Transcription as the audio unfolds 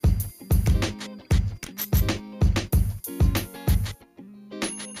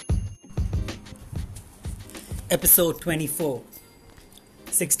Episode 24,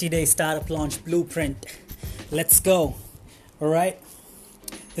 60-day startup launch blueprint. Let's go. All right.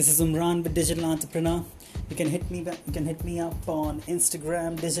 This is Umran with Digital Entrepreneur. You can hit me up on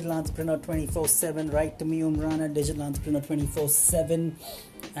Instagram, Digital Entrepreneur 24/7. Write to me, Umran at Digital Entrepreneur 24/7,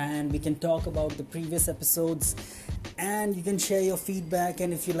 and we can talk about the previous episodes. And you can share your feedback,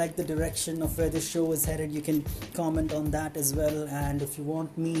 and if you like the direction of where the show is headed, you can comment on that as well. And if you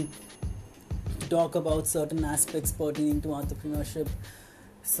want me to talk about certain aspects pertaining to entrepreneurship,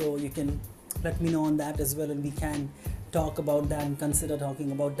 so you can let me know on that as well, and we can talk about that and consider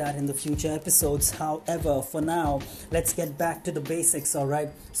talking about that in the future episodes. However, for now, let's get back to the basics. All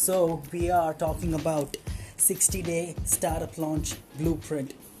right, so we are talking about 60-day startup launch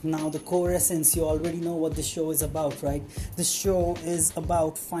blueprint. Now, the core essence, you already know what this show is about, right? This show is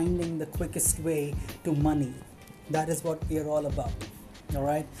about finding the quickest way to money. That is what we are all about. All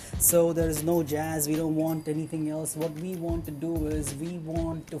right, so there is no jazz. We don't want anything else. What we want to do is we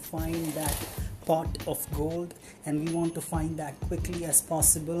want to find that pot of gold, and we want to find that quickly as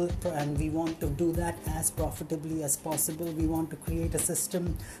possible, and we want to do that as profitably as possible. We want to create a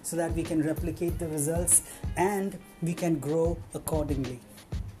system so that we can replicate the results and we can grow accordingly.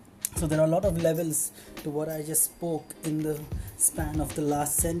 So there are a lot of levels to what I just spoke in the span of the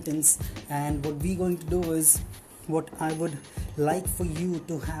last sentence, and what we're going to do is, what I would like for you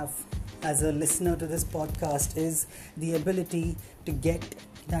to have as a listener to this podcast is the ability to get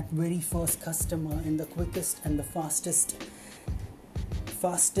that very first customer in the quickest and the fastest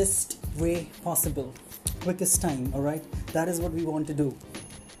way possible, quickest time. All right, that is what we want to do.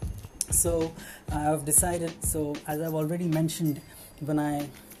 So I've decided, so as I've already mentioned when I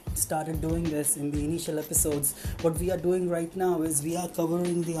started doing this in the initial episodes, what we are doing right now is we are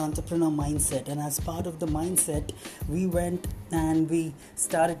covering the entrepreneur mindset, and as part of the mindset, we went and we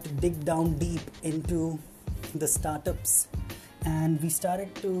started to dig down deep into the startups, and we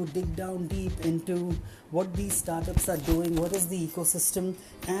started to dig down deep into what these startups are doing, what is the ecosystem,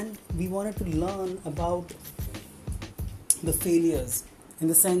 and we wanted to learn about the failures. In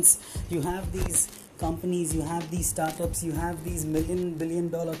the sense, you have these companies, you have these startups, you have these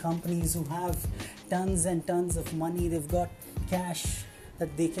billion-dollar companies who have tons and tons of money. They've got cash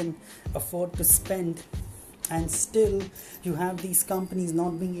that they can afford to spend, and still you have these companies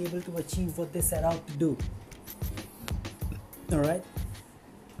not being able to achieve what they set out to do. All right,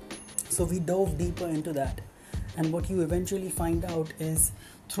 so we dove deeper into that, and what you eventually find out is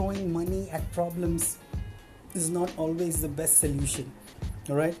throwing money at problems is not always the best solution.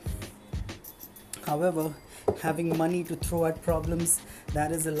 All right, however, having money to throw at problems,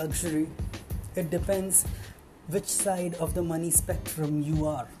 that is a luxury. It depends which side of the money spectrum you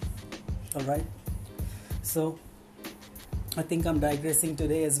are. All right, so I think I'm digressing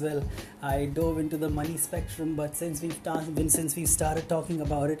today as well. I dove into the money spectrum, but since we've started talking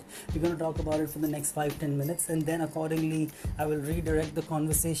about it, we're going to talk about it for the next 5-10 minutes, and then accordingly I will redirect the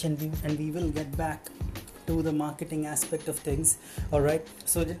conversation and we will get back to the marketing aspect of things. All right,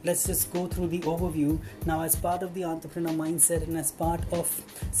 so let's just go through the overview now. As part of the entrepreneur mindset and as part of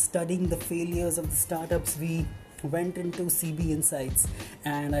studying the failures of the startups, we went into CB Insights,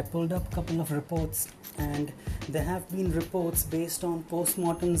 and I pulled up a couple of reports, and there have been reports based on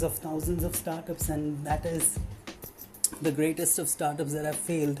postmortems of thousands of startups, and that is the greatest of startups that have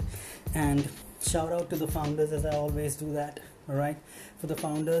failed. And shout out to the founders, as I always do that. All right, for the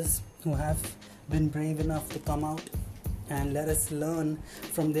founders who have been brave enough to come out and let us learn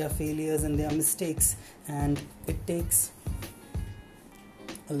from their failures and their mistakes. And it takes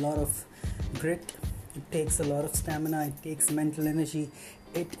a lot of grit, it takes a lot of stamina, it takes mental energy,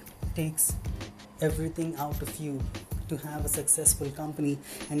 it takes everything out of you to have a successful company,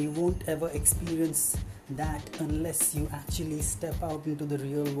 and you won't ever experience that unless you actually step out into the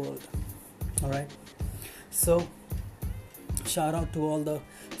real world. All right, so shout out to all the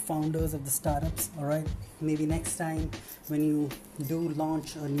founders of the startups. All right, maybe next time when you do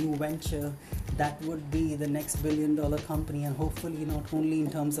launch a new venture, that would be the next billion-dollar company, and hopefully not only in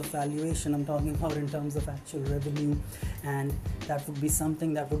terms of valuation, I'm talking about in terms of actual revenue, and that would be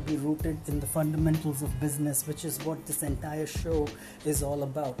something that would be rooted in the fundamentals of business, which is what this entire show is all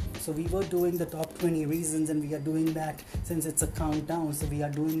about. So we were doing the top 20 reasons, and we are doing that since it's a countdown, so we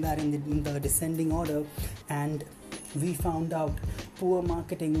are doing that in the descending order, and we found out poor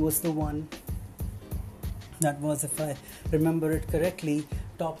marketing was the one that was, if I remember it correctly,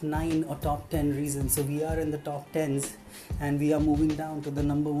 top 9 or top 10 reasons. So we are in the top 10s, and we are moving down to the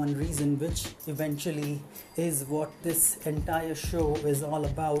number 1 reason, which eventually is what this entire show is all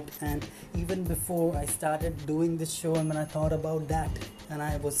about. And even before I started doing this show, and when I thought about that and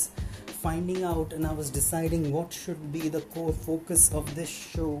I was finding out and I was deciding what should be the core focus of this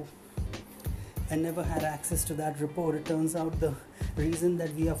show, I never had access to that report. It turns out the reason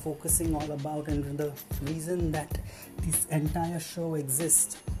that we are focusing all about and the reason that this entire show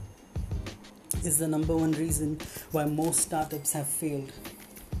exists is the number one reason why most startups have failed.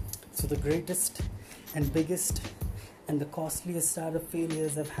 So the greatest and biggest and the costliest startup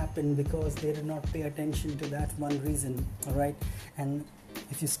failures have happened because they did not pay attention to that one reason. Alright, and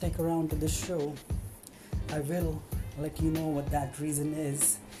if you stick around to this show, I will let you know what that reason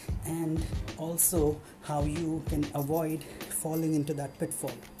is and also how you can avoid falling into that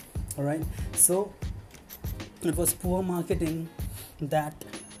pitfall. Alright, so it was poor marketing that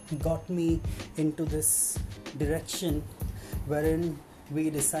got me into this direction wherein we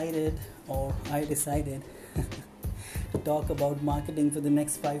decided, or I decided to talk about marketing for the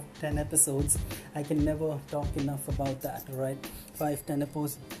next 5-10 episodes. I can never talk enough about that, right?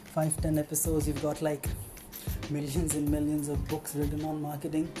 5-10 episodes, you've got like millions and millions of books written on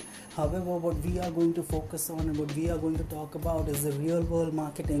marketing. However, what we are going to focus on and what we are going to talk about is the real world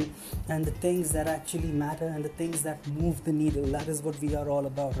marketing and the things that actually matter and the things that move the needle. That is what we are all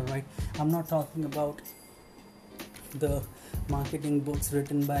about, alright? I'm not talking about the marketing books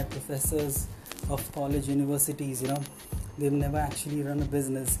written by professors of college universities, they've never actually run a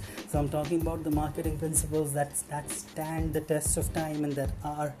business. So I'm talking about the marketing principles that stand the test of time and that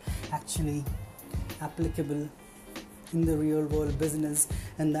are actually applicable in the real world business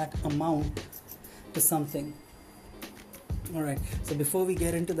and that amount to something. Alright, so before we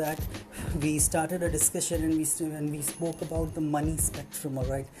get into that, we started a discussion and we spoke about the money spectrum.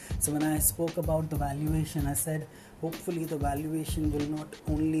 Alright, so when I spoke about the valuation, I said hopefully the valuation will not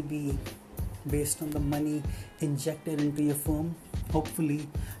only be based on the money injected into your firm. Hopefully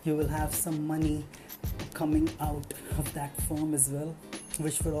you will have some money coming out of that firm as well,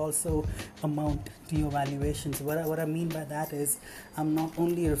 which will also amount to your valuation. So what I mean by that is, I'm not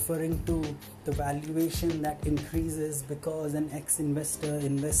only referring to the valuation that increases because an ex-investor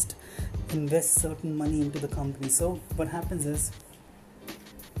invests certain money into the company. So what happens is,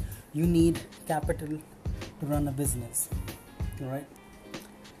 you need capital to run a business, alright?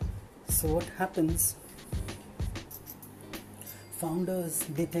 So what happens, founders,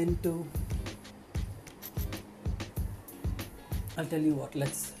 they tend to, I'll tell you what,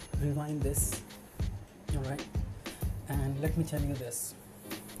 let's rewind this, alright, and let me tell you this,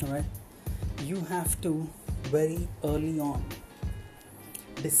 alright, you have to very early on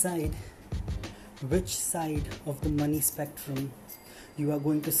decide which side of the money spectrum you are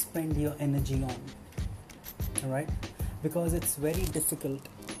going to spend your energy on, alright, because it's very difficult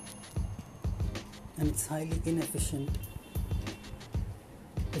and it's highly inefficient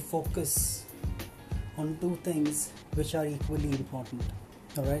to focus on two things which are equally important.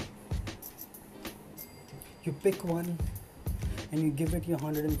 Alright, you pick one and you give it your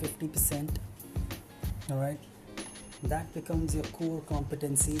 150%. Alright, that becomes your core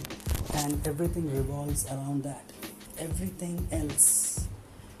competency and everything revolves around that. Everything else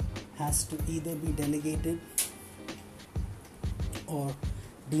has to either be delegated or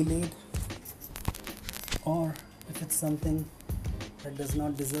delayed, or if it's something that does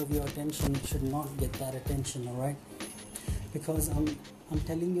not deserve your attention, it should not get that attention, alright? Because I'm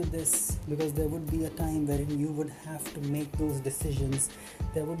telling you this because there would be a time wherein you would have to make those decisions.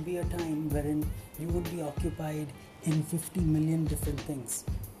 There would be a time wherein you would be occupied in 50 million different things.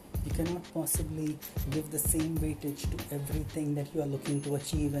 You cannot possibly give the same weightage to everything that you are looking to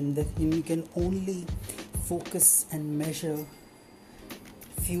achieve, and that you can only focus and measure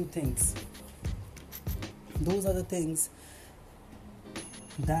few things. Those are the things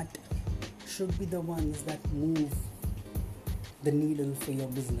that should be the ones that move the needle for your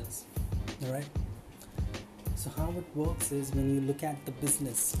business. Alright? So how it works is, when you look at the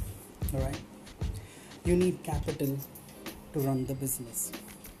business, alright, you need capital to run the business.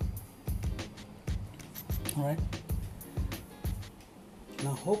 Alright?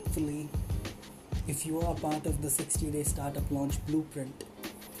 Now hopefully, if you are part of the 60-day startup launch blueprint,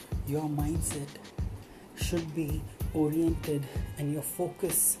 your mindset should be oriented and your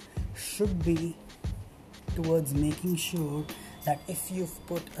focus should be towards making sure that if you've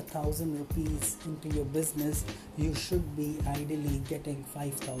put 1,000 rupees into your business, you should be ideally getting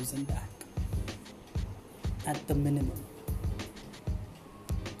 5,000 back at the minimum.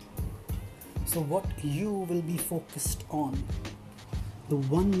 So what you will be focused on, the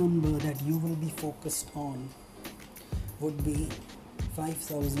one number that you will be focused on would be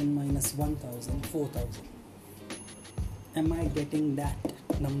 5,000 minus 1,000, 4,000. Am I getting that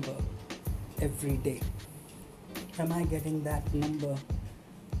number every day? Am I getting that number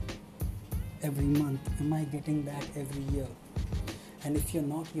every month? Am I getting that every year? And if you're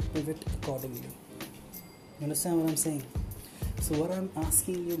not, you pivot accordingly. You understand what I'm saying? So what I'm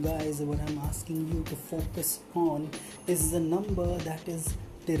asking you guys, what I'm asking you to focus on is the number that is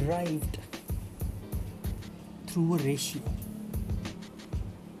derived through a ratio.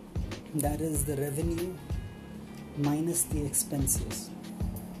 That is the revenue minus the expenses.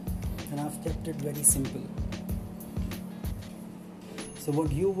 And I've kept it very simple. So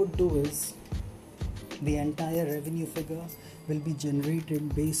what you would do is, the entire revenue figure will be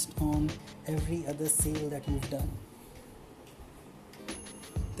generated based on every other sale that you've done.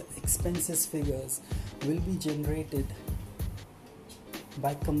 The expenses figures will be generated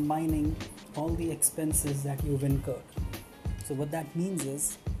by combining all the expenses that you've incurred. So what that means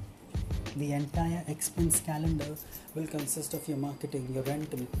is, the entire expense calendar will consist of your marketing, your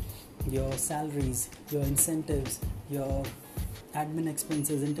rental, your salaries, your incentives, your admin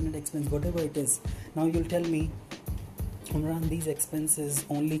expenses, internet expense, whatever it is. Now you'll tell me, Imran, these expenses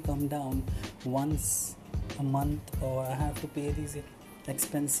only come down once a month, or I have to pay these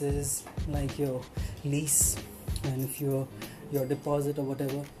expenses like your lease and if your deposit or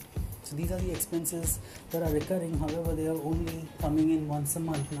whatever. So these are the expenses that are recurring, however they are only coming in once a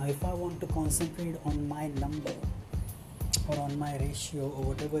month. Now if I want to concentrate on my number or on my ratio or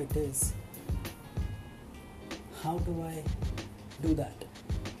whatever it is, how do I do that?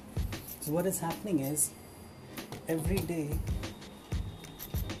 So what is happening is, every day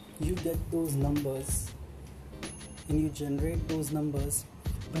you get those numbers and you generate those numbers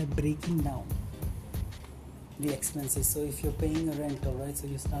by breaking down the expenses. So if you're paying a rent, alright, so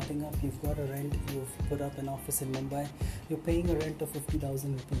you're starting up, you've got a rent, you've put up an office in Mumbai, you're paying a rent of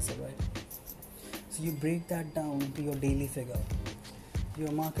 50,000 rupees, alright. So you break that down to your daily figure.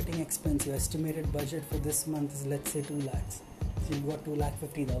 Your marketing expense, your estimated budget for this month is, let's say, 2 lakhs. So you've got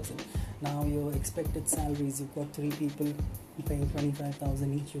 2,50,000. Now your expected salaries, you've got 3 people paying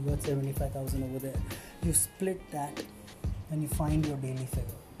 25,000 each, you've got 75,000 over there. You split that and you find your daily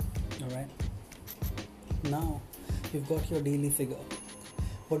figure. Alright. Now you've got your daily figure.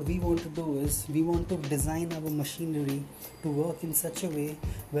 What we want to do is, we want to design our machinery to work in such a way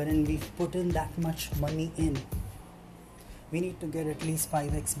wherein we've put in that much money in, we need to get at least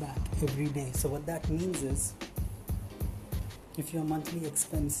 5x back every day. So what that means is, if your monthly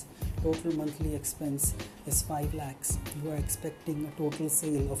expense, total monthly expense is 5 lakhs, you are expecting a total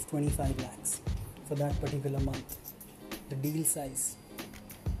sale of 25 lakhs for that particular month. The deal size,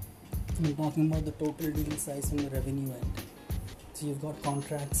 I'm talking about the total deal size from the revenue end. So you've got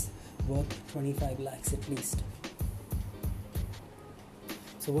contracts worth 25 lakhs at least.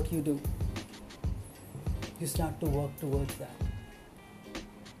 So what you do, you start to work towards that.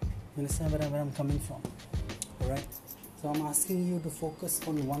 You understand where I'm coming from? Alright? So I'm asking you to focus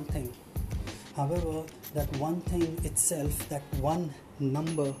on one thing. However, that one thing itself, that one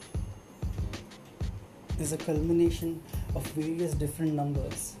number, is a culmination of various different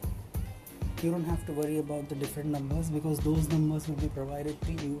numbers. You don't have to worry about the different numbers, because those numbers will be provided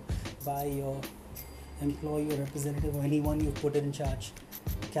to you by your employee or representative or anyone you put in charge.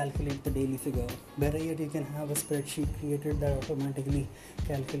 Calculate the daily figure. Better yet, you can have a spreadsheet created that automatically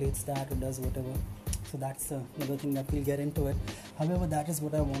calculates that or does whatever. So that's another thing that we'll get into it. However, that is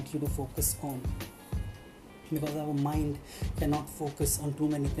what I want you to focus on, because our mind cannot focus on too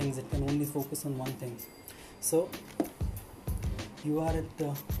many things. It can only focus on one thing. So you are at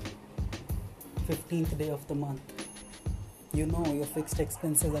the 15th day of the month. You know your fixed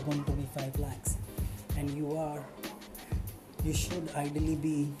expenses are going to be 5 lakhs, and you should ideally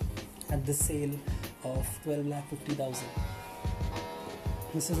be at the sale of 12,50,000.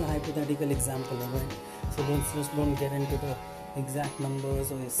 This is a hypothetical example, alright? So don't get into the exact numbers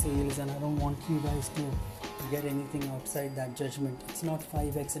or your sales, and I don't want you guys to get anything outside that judgment. It's not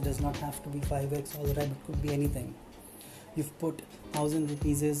 5x, it does not have to be 5x all the time, it could be anything. You've put 1,000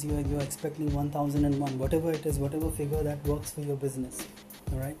 rupees, you're expecting 1,001, whatever it is, whatever figure that works for your business.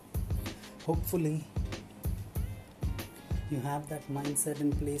 Alright? Hopefully you have that mindset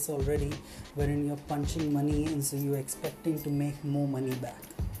in place already, wherein you're punching money in, so you're expecting to make more money back.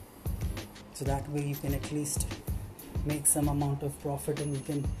 So that way you can at least make some amount of profit and you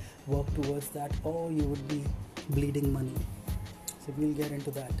can work towards that, or you would be bleeding money. So we'll get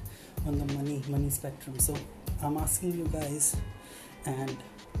into that on the money spectrum. So I'm asking you guys, and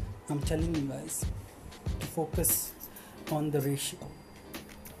I'm telling you guys to focus on the ratio.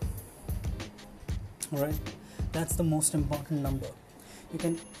 Alright? That's the most important number.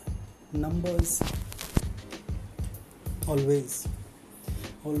 Numbers always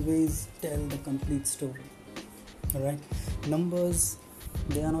tell the complete story. Alright? Numbers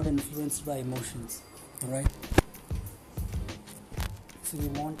they are not influenced by emotions, right? So you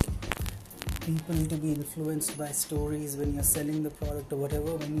want people to be influenced by stories when you're selling the product or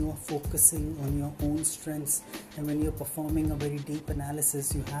whatever. When you are focusing on your own strengths and when you're performing a very deep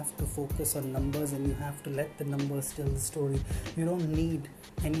analysis, you have to focus on numbers and you have to let the numbers tell the story. You don't need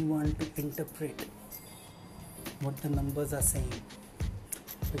anyone to interpret what the numbers are saying,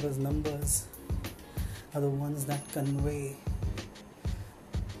 because numbers are the ones that convey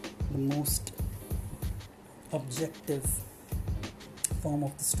the most objective form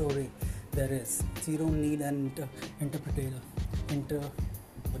of the story there is. So you don't need an interpreter. What do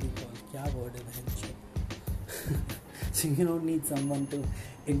you call it? Kya word hai? So you don't need someone to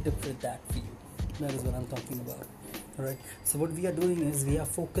interpret that for you. That is what I'm talking about. Alright. So what we are doing is we are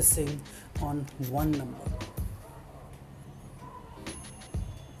focusing on one number.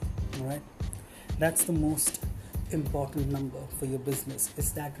 Alright. That's the most important number for your business.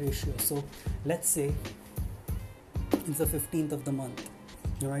 It's that ratio. So let's say it's the 15th of the month.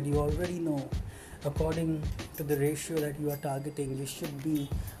 Alright, you already know, according to the ratio that you are targeting, you should be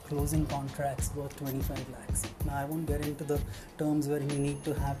closing contracts worth 25 lakhs. Now I won't get into the terms where you need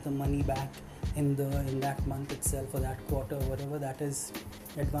to have the money back in that month itself or that quarter, whatever that is,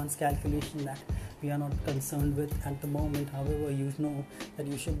 advanced calculation that we are not concerned with at the moment. However, you know that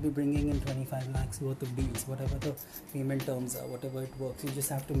you should be bringing in 25 lakhs worth of deals, whatever the payment terms are, whatever it works. You just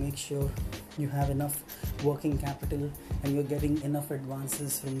have to make sure you have enough working capital and you're getting enough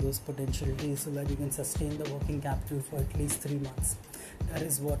advances from those potential deals so that you can sustain the working capital for at least 3 months. That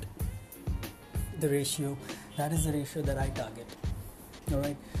is what the ratio, that is the ratio that I target.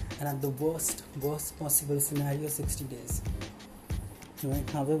 Alright, and at the worst possible scenario, 60 days. Alright,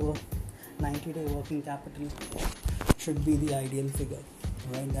 however, 90-day working capital should be the ideal figure.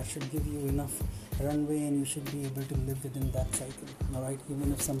 Alright, that should give you enough runway and you should be able to live within that cycle. Alright,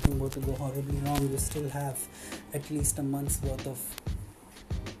 even if something were to go horribly wrong, you still have at least a month's worth of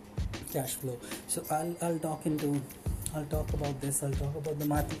cash flow. So I'll talk about this. I'll talk about the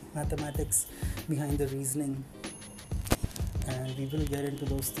mathematics behind the reasoning, and we will get into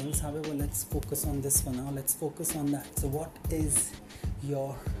those things. However, let's focus on this for now. Let's focus on that. So what is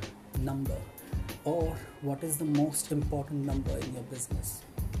your number, or what is the most important number in your business?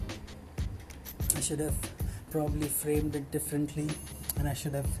 I should have probably framed it differently, and I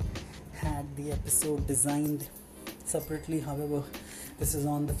should have had the episode designed separately. However, this is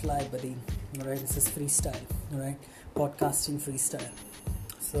on the fly, buddy. Alright, this is freestyle. Alright, podcasting freestyle.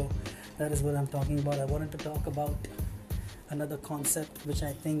 So that is what I'm talking about. I wanted to talk about another concept which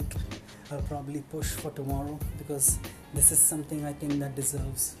I think I'll probably push for tomorrow, because this is something I think that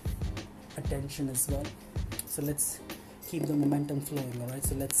deserves attention as well. So let's keep the momentum flowing. Alright,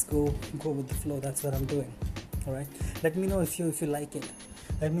 so let's go with the flow. That's what I'm doing. Alright, let me know if you like it.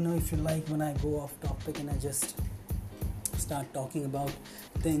 Let me know if you like when I go off topic and I just start talking about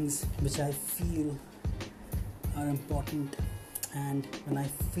things which I feel are important, and when I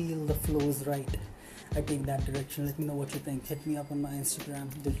feel the flow is right, I take that direction. Let me know what you think. Hit me up on my Instagram,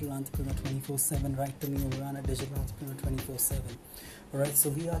 Digital Entrepreneur 24/7. Write to me, Imran at Digital Entrepreneur 24/7. Alright, so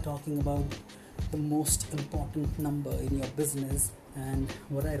we are talking about the most important number in your business, and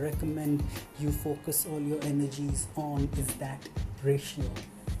what I recommend you focus all your energies on is that ratio.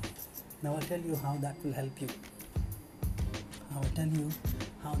 Now I'll tell you how that will help you.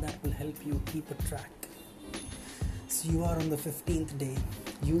 Keep a track. So you are on the 15th day.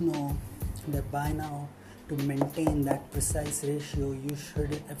 You know that by now, to maintain that precise ratio, you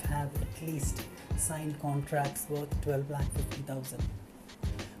should have at least signed contracts worth 12,50,000.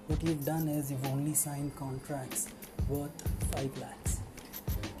 What you've done is you've only signed contracts worth 5 lakhs.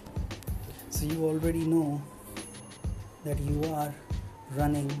 So you already know that you are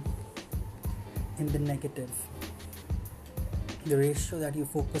running in the negative. The ratio that you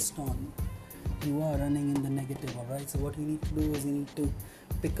focused on, you are running in the negative. Alright, so what you need to do is you need to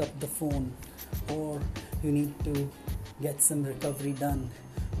pick up the phone, or you need to get some recovery done.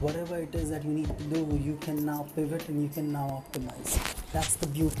 Whatever it is that you need to do, you can now pivot and you can now optimize. That's the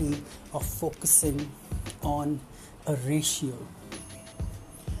beauty of focusing on a ratio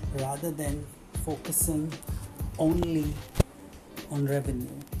rather than focusing only on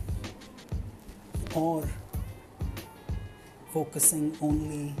revenue, or focusing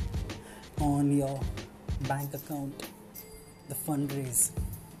only on your bank account, the fundraise.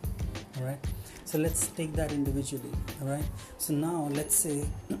 Alright, so let's take that individually. Alright, so now let's say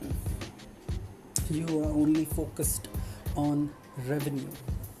you are only focused on revenue,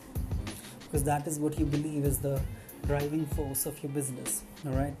 because that is what you believe is the driving force of your business.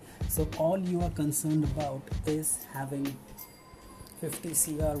 Alright, so all you are concerned about is having 50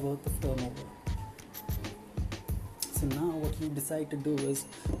 CR worth of turnover. So now what you decide to do is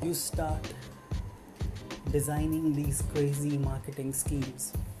you start designing these crazy marketing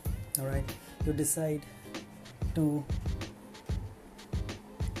schemes. Alright, you decide to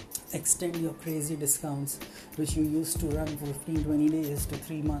extend your crazy discounts which you used to run for 15-20 days to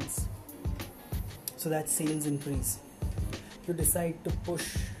 3 months, so that sales increase. You decide to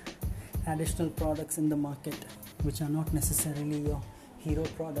push additional products in the market which are not necessarily your hero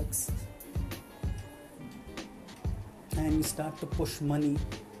products, and you start to push money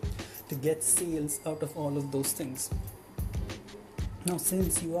to get sales out of all of those things. Now,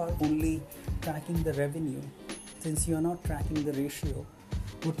 since you are only tracking the revenue, since you are not tracking the ratio,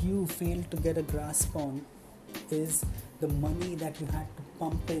 what you fail to get a grasp on is the money that you had to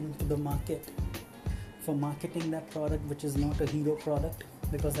pump into the market for marketing that product, which is not a hero product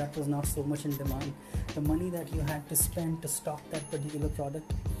because that was not so much in demand. The money that you had to spend to stock that particular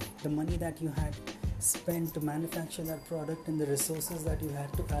product, the money that you had spent to manufacture that product, and the resources that you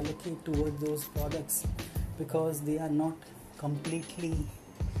had to allocate toward those products, because they are not completely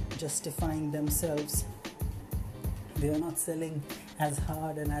justifying themselves. They are not selling as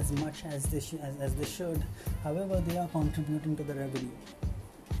hard and as much as they should. However, they are contributing to the revenue.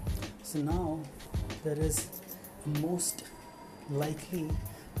 So now there is a most likely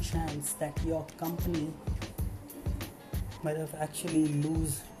chance that your company might have actually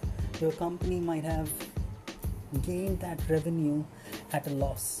your company might have gained that revenue at a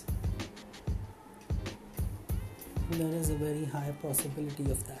loss. There is a very high possibility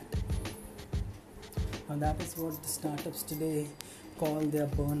of that. And that is what the startups today call their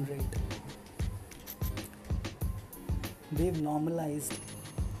burn rate. They've normalized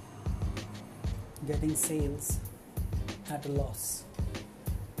getting sales at a loss.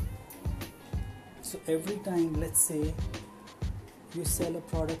 So every time, let's say you sell a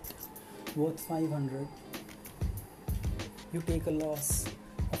product worth 500, you take a loss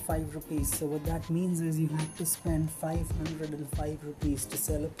of 5 rupees. So what that means is you have to spend 505 rupees to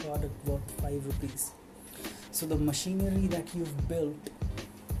sell a product worth 5 rupees. So the machinery that you've built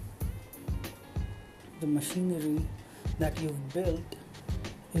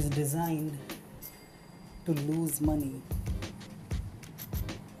is designed to lose money,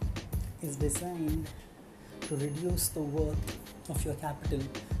 is designed to reduce the worth of your capital.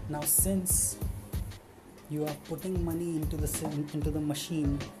 Now, since you are putting money into the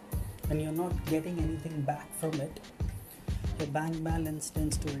machine and you're not getting anything back from it, your bank balance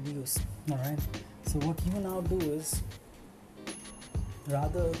tends to reduce. Alright, so what you now do is,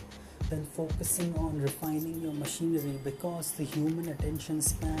 rather than focusing on refining your machinery, because the human attention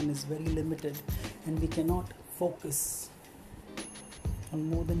span is very limited and we cannot focus on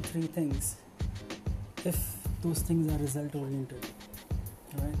more than 3 things if those things are result oriented.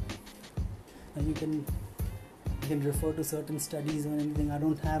 Alright, and you can refer to certain studies or anything. I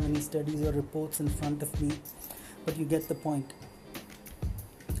don't have any studies or reports in front of me, but you get the point.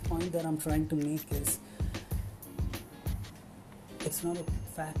 The point that I'm trying to make is, it's not a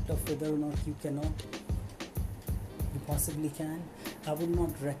fact of whether or not you cannot. You possibly can. I would not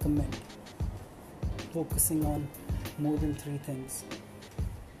recommend focusing on more than 3 things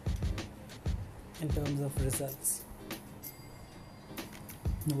in terms of results,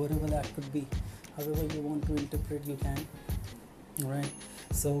 whatever that could be. However you want to interpret, you can. Alright,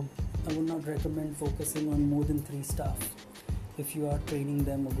 so I would not recommend focusing on more than 3 staff if you are training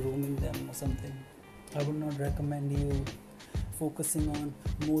them or grooming them or something. I would not recommend you focusing on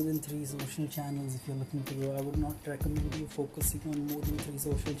more than 3 social channels if you're looking to grow. I would not recommend you focusing on more than 3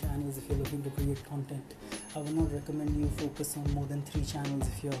 social channels if you're looking to create content. I would not recommend you focus on more than 3 channels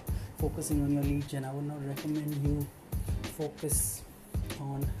if you're focusing on your lead gen. I would not recommend you focus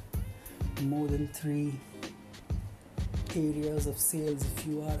on more than 3 areas of sales if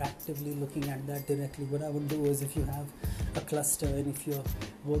you are actively looking at that directly. What I would do is, if you have a cluster and if you're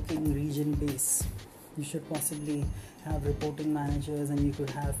working region based, you should possibly have reporting managers, and you could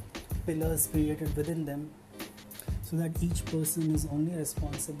have pillars created within them so that each person is only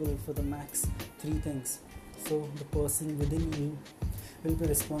responsible for the max 3 things. So the person within you will be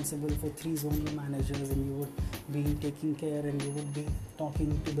responsible for 3 zonal managers, and you would be taking care and you would be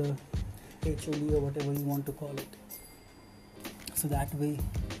talking to the HOD or whatever you want to call it. So that way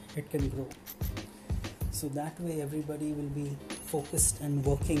it can grow. So that way everybody will be focused and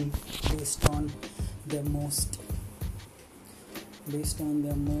working based on their most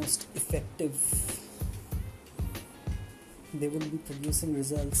effective. They will be producing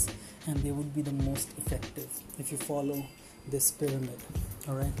results and they would be the most effective if you follow this pyramid.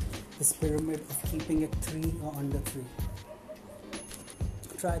 Alright, this pyramid of keeping it 3 or under 3.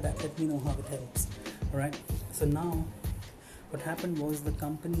 try that, let me know how it helps. Alright, so now what happened was the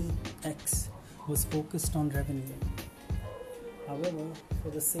company X was focused on revenue. However, for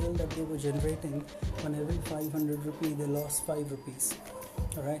the sale that they were generating, on every 500 rupee they lost 5 rupees.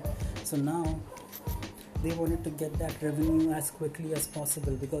 Alright, so now they wanted to get that revenue as quickly as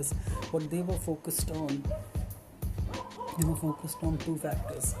possible, because what they were focused on two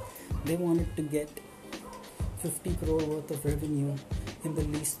factors. They wanted to get 50 crore worth of revenue in the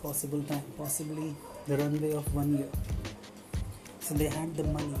least possible time, possibly the runway of 1 year. So they had the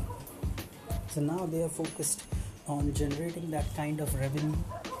money. So now they are focused on generating that kind of revenue,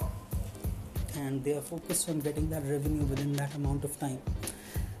 and they are focused on getting that revenue within that amount of time.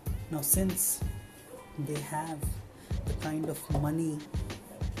 Now, since they have the kind of money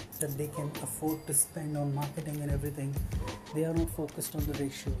that they can afford to spend on marketing and everything, they are not focused on the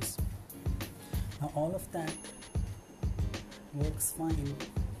ratios. Now, all of that works fine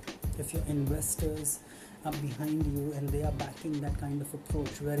if your investors are behind you and they are backing that kind of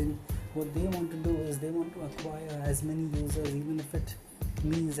approach, wherein what they want to do is they want to acquire as many users, even if it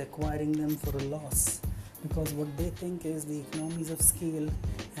means acquiring them for a loss, because what they think is the economies of scale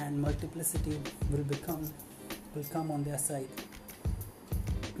and multiplicity will come on their side,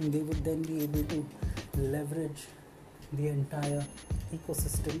 and they would then be able to leverage the entire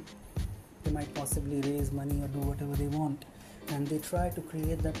ecosystem. They might possibly raise money or do whatever they want, and they try to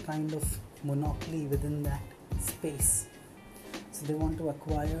create that kind of monopoly within that space. So they want to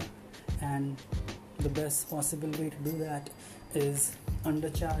acquire, and the best possible way to do that is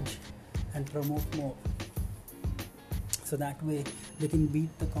undercharge and promote more. So that way they can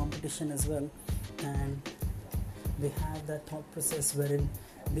beat the competition as well, and they have that thought process wherein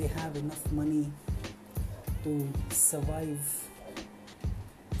they have enough money to survive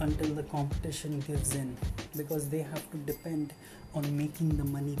until the competition gives in, because they have to depend on making the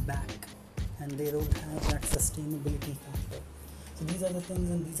money back, and they don't have that sustainability factor. So these are the things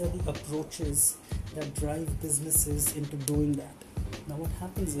and these are the approaches that drive businesses into doing that. Now what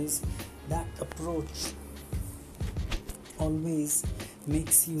happens is that approach always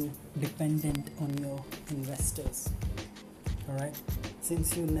makes you dependent on your investors. Alright,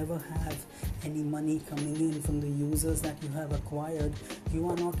 since you never have any money coming in from the users that you have acquired, you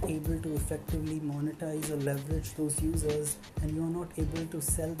are not able to effectively monetize or leverage those users, and you are not able to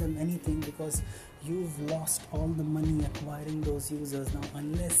sell them anything because you've lost all the money acquiring those users. Now,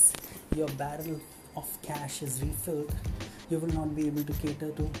 unless your barrel of cash is refilled, you will not be able to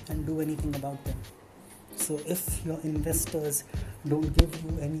cater to and do anything about them. So if your investors don't give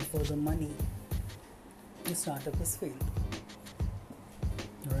you any further money, your startup has failed.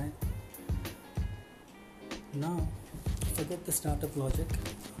 Alright, now forget the startup logic.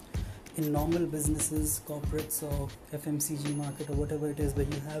 In normal businesses, corporates or FMCG market or whatever it is, where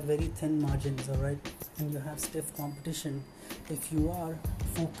you have very thin margins, alright, and you have stiff competition, if you are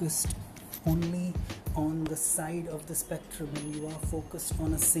focused only on the side of the spectrum and you are focused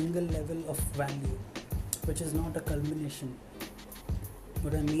on a single level of value, which is not a culmination.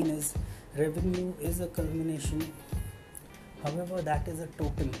 What I mean is, revenue is a culmination, however that is a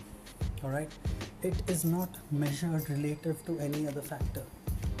total. Alright, it is not measured relative to any other factor.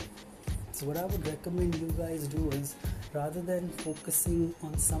 So what I would recommend you guys do is, rather than focusing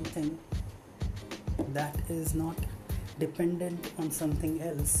on something that is not dependent on something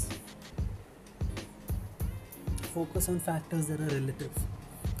else, focus on factors that are relative.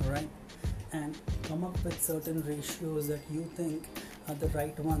 Alright, and come up with certain ratios that you think are the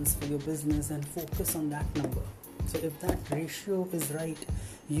right ones for your business and focus on that number. So if that ratio is right,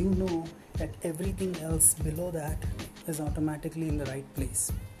 you know that everything else below that is automatically in the right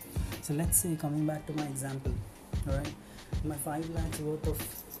place. So let's say, coming back to my example, alright, my 5 lakhs worth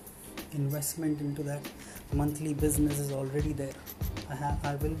of investment into that monthly business is already there.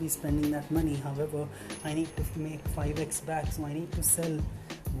 I will be spending that money, however I need to make 5x back, so I need to sell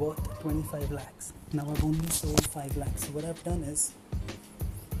worth 25 lakhs. Now I've only sold 5 lakhs. So what I've done is,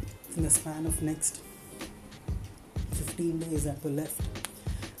 in the span of next 15 days that were left,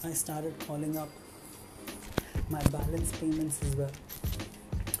 I started calling up my balance payments as well,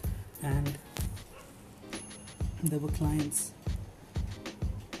 and there were clients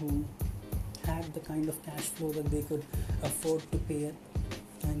who had the kind of cash flow that they could afford to pay it,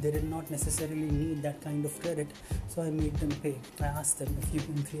 and they did not necessarily need that kind of credit, so I made them pay. I asked them if you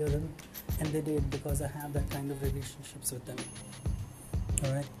can clear them, and they did, because I have that kind of relationships with them.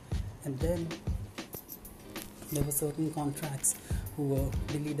 Alright, and then there were certain contracts who were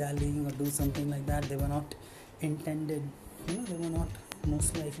dilly-dallying or do something like that. They were not intended, they were not,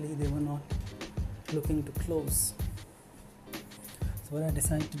 most likely they were not looking to close. So So what I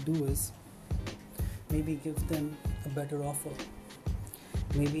decide to do is maybe give them a better offer,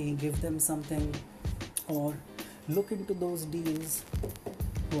 maybe give them something, or look into those deals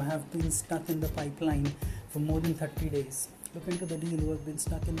who have been stuck in the pipeline for more than 30 days. Look into the deal who have been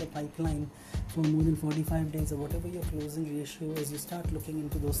stuck in the pipeline for more than 45 days, or whatever your closing ratio is. You start looking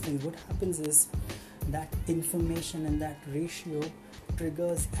into those things. What happens is that information and that ratio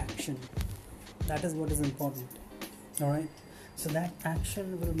triggers action. That is what is important. Alright? So that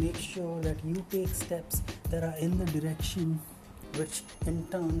action will make sure that you take steps that are in the direction which in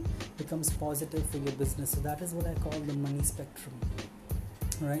turn becomes positive for your business. So that is what I call the money spectrum.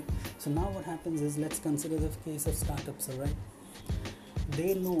 Alright, so now what happens is, let's consider the case of startups. Alright,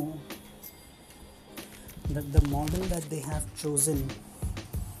 they know that the model that they have chosen,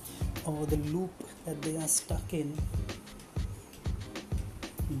 or the loop that they are stuck in,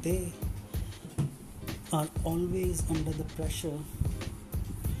 they are always under the pressure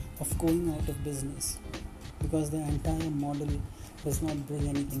of going out of business, because their entire model does not bring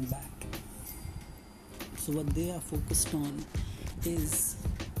anything back. So what they are focused on is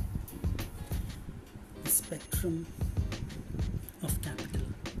the spectrum of capital.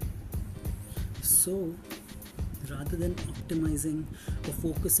 So rather than optimizing or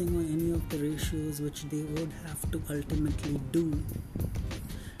focusing on any of the ratios which they would have to ultimately do,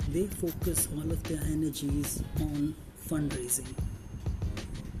 they focus all of their energies on fundraising.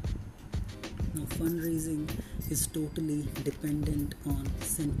 Now, fundraising is totally dependent on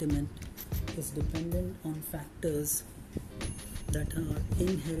sentiment, is dependent on factors that are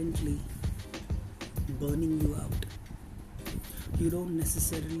inherently burning you out. You don't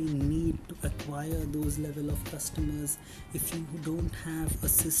necessarily need to acquire those level of customers if you don't have a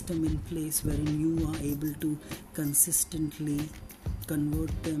system in place wherein you are able to consistently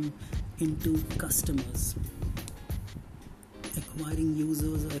convert them into customers. Acquiring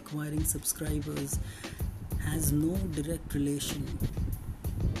users or acquiring subscribers has no direct relation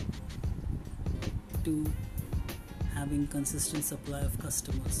to having consistent supply of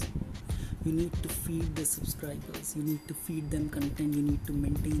customers. You need to feed the subscribers, you need to feed them content, you need to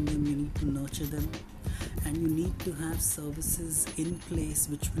maintain them, you need to nurture them, and you need to have services in place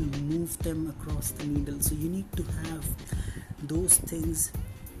which will move them across the needle. So you need to have those things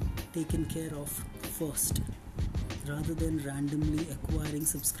taken care of first, rather than randomly acquiring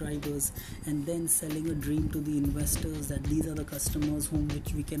subscribers and then selling a dream to the investors that these are the customers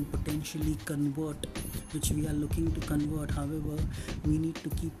which we can potentially convert, which we are looking to convert. However, we need to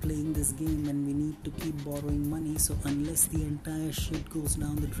keep playing this game and we need to keep borrowing money. So unless the entire shit goes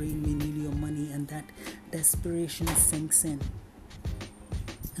down the drain, we need your money, and that desperation sinks in.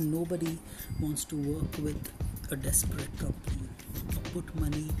 And nobody wants to work with a desperate company or put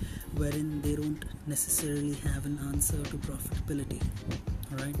money wherein they don't necessarily have an answer to profitability.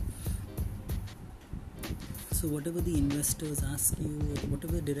 Alright? So whatever the investors ask you, or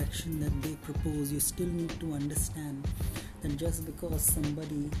whatever direction that they propose, you still need to understand that just because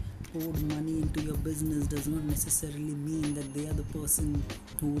somebody poured money into your business does not necessarily mean that they are the person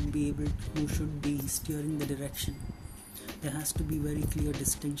who should be steering the direction. There has to be very clear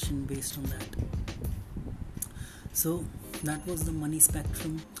distinction based on that. So that was the money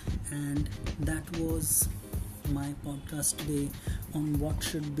spectrum, and that was my podcast today on what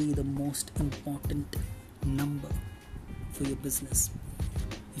should be the most important number for your business.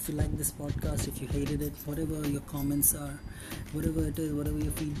 If you like this podcast, if you hated it, whatever your comments are, whatever it is, whatever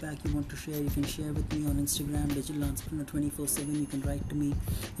your feedback you want to share, you can share with me on Instagram, Digital Entrepreneur 24/7. You can write to me,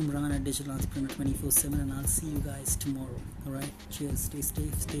 Umran at Digital Entrepreneur 24/7, and I'll see you guys tomorrow. Alright, cheers, stay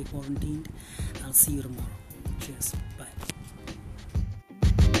safe, stay quarantined. I'll see you tomorrow. Cheers, bye.